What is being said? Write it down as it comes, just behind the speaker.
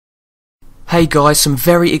Hey guys, some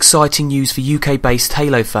very exciting news for UK-based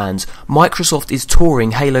Halo fans. Microsoft is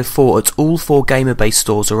touring Halo 4 at all 4 Gamerbase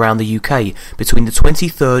stores around the UK between the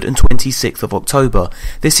 23rd and 26th of October.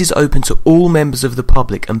 This is open to all members of the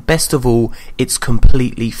public, and best of all, it's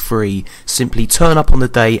completely free. Simply turn up on the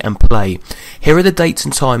day and play. Here are the dates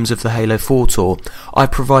and times of the Halo 4 tour.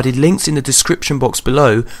 I've provided links in the description box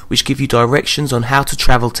below which give you directions on how to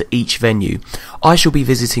travel to each venue. I shall be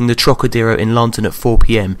visiting the Trocadero in London at 4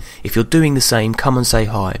 PM. If you're doing the same, come and say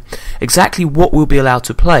hi. Exactly what we'll be allowed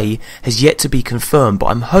to play has yet to be confirmed, but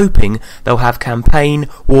I'm hoping they'll have campaign,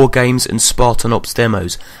 war games and Spartan Ops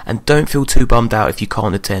demos. And don't feel too bummed out if you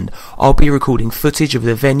can't attend. I'll be recording footage of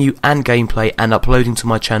the venue and gameplay and uploading to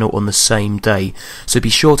my channel on the same day, so be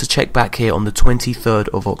sure to check back here on the 23rd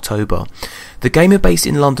of October. The Gamerbase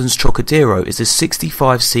in London's Trocadero is a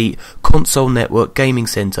 65-seat console network gaming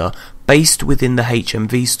centre based within the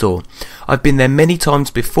HMV store. I've been there many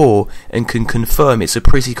times before and can confirm it's a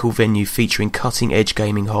pretty cool venue featuring cutting-edge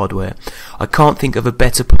gaming hardware. I can't think of a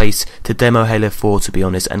better place to demo Halo 4, to be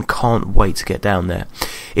honest, and can't wait to get down there.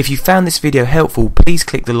 If you found this video helpful, please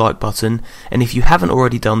click the like button, and if you haven't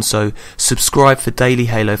already done so, subscribe for daily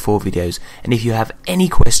Halo 4 videos. And if you have any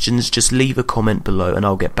questions, just leave a comment below and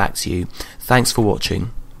I'll get back to you. Thanks for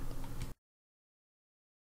watching.